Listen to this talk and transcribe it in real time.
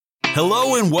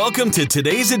Hello and welcome to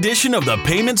today's edition of the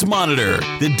Payments Monitor,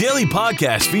 the daily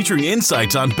podcast featuring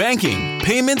insights on banking,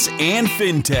 payments, and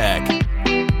fintech.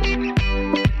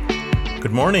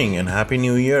 Good morning and Happy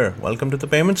New Year. Welcome to the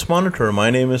Payments Monitor.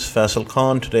 My name is Faisal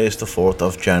Khan. Today is the 4th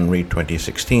of January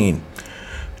 2016.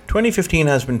 2015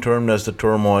 has been termed as the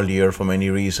turmoil year for many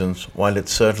reasons. While it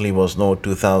certainly was no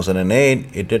 2008,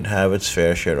 it did have its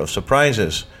fair share of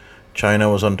surprises. China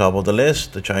was on top of the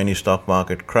list, the Chinese stock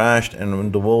market crashed,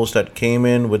 and the woes that came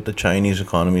in with the Chinese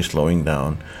economy slowing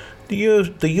down.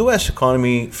 The US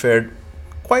economy fared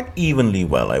quite evenly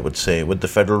well, I would say, with the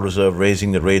Federal Reserve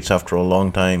raising the rates after a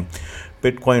long time.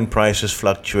 Bitcoin prices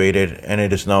fluctuated, and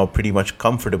it is now pretty much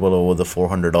comfortable over the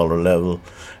 $400 level.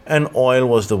 And oil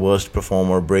was the worst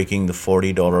performer, breaking the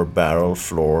 $40 barrel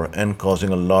floor and causing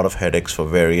a lot of headaches for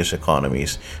various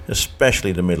economies,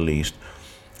 especially the Middle East,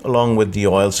 along with the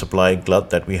oil supply glut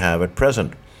that we have at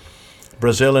present.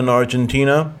 Brazil and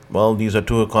Argentina, well, these are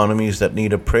two economies that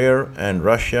need a prayer, and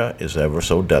Russia is ever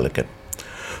so delicate.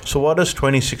 So what does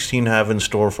 2016 have in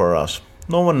store for us?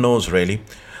 No one knows really.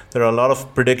 There are a lot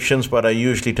of predictions, but I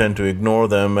usually tend to ignore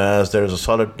them as there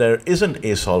isn't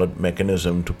a solid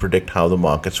mechanism to predict how the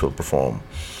markets will perform.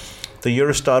 The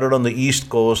year started on the East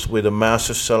Coast with a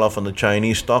massive sell-off on the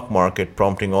Chinese stock market,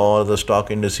 prompting all the stock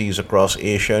indices across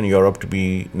Asia and Europe to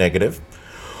be negative.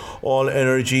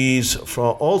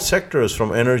 All sectors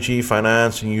from energy,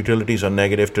 finance, and utilities are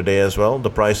negative today as well.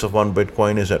 The price of one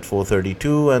Bitcoin is at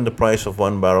 $432, and the price of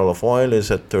one barrel of oil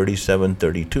is at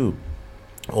 $37.32.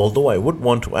 Although I would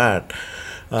want to add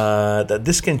that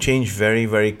this can change very,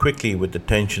 very quickly with the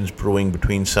tensions brewing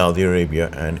between Saudi Arabia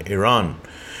and Iran.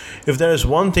 If there is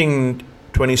one thing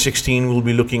 2016 will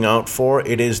be looking out for,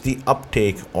 it is the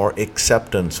uptake or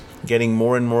acceptance, getting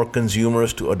more and more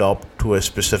consumers to adopt to a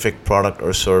specific product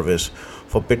or service.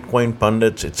 For Bitcoin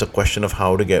pundits, it's a question of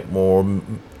how to get more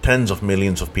tens of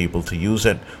millions of people to use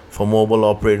it. For mobile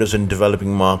operators in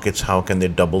developing markets, how can they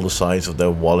double the size of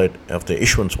their wallet, of their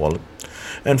issuance wallet?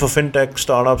 And for fintech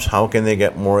startups, how can they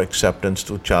get more acceptance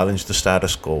to challenge the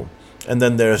status quo? And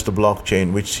then there's the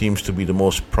blockchain, which seems to be the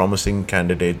most promising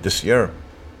candidate this year.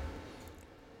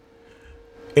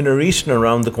 In a recent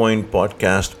Around the Coin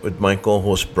podcast with my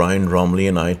co-host Brian Romley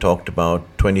and I talked about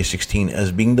 2016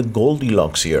 as being the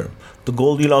Goldilocks year. The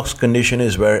Goldilocks condition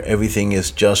is where everything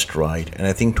is just right, and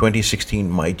I think 2016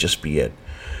 might just be it.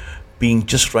 Being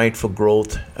just right for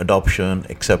growth, adoption,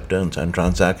 acceptance, and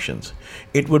transactions.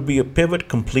 It would be a pivot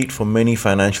complete for many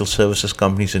financial services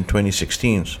companies in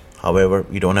 2016. However,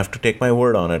 you don't have to take my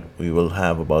word on it. We will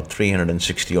have about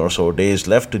 360 or so days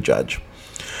left to judge.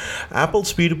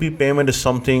 Apple's P2P payment is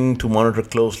something to monitor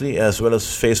closely, as well as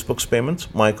Facebook's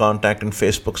payments. My contact and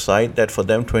Facebook cite that for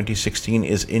them 2016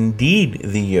 is indeed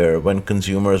the year when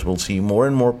consumers will see more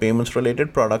and more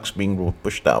payments-related products being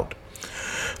pushed out.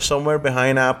 Somewhere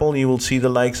behind Apple, you will see the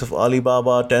likes of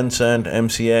Alibaba, Tencent,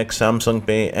 MCX, Samsung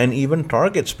Pay, and even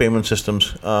Target's payment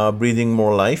systems breathing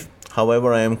more life.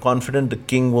 However, I am confident the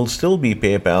king will still be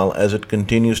PayPal as it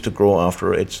continues to grow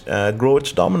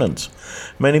its dominance.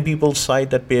 Many people cite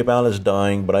that PayPal is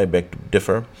dying, but I beg to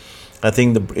differ. I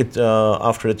think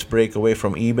after its break away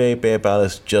from eBay, PayPal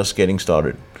is just getting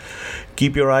started.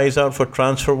 Keep your eyes out for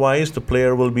TransferWise. The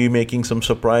player will be making some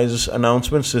surprise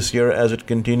announcements this year as it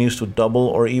continues to double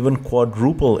or even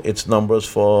quadruple its numbers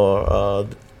for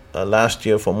last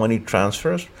year for money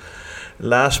transfers.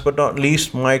 Last but not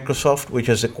least, Microsoft, which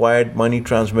has acquired money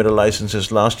transmitter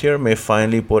licenses last year, may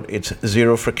finally put its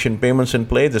zero-friction payments in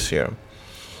play this year.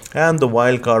 And the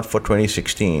wild card for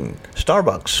 2016,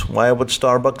 Starbucks. Why would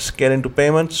Starbucks get into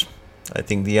payments? I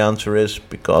think the answer is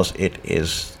because it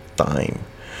is time.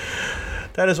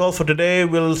 That is all for today.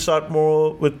 We'll start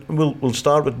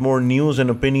with more news and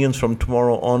opinions from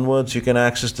tomorrow onwards. You can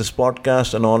access this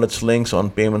podcast and all its links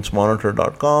on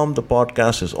paymentsmonitor.com. The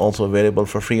podcast is also available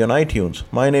for free on iTunes.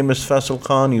 My name is Faisal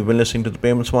Khan. You've been listening to the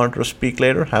Payments Monitor. Speak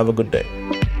later. Have a good day.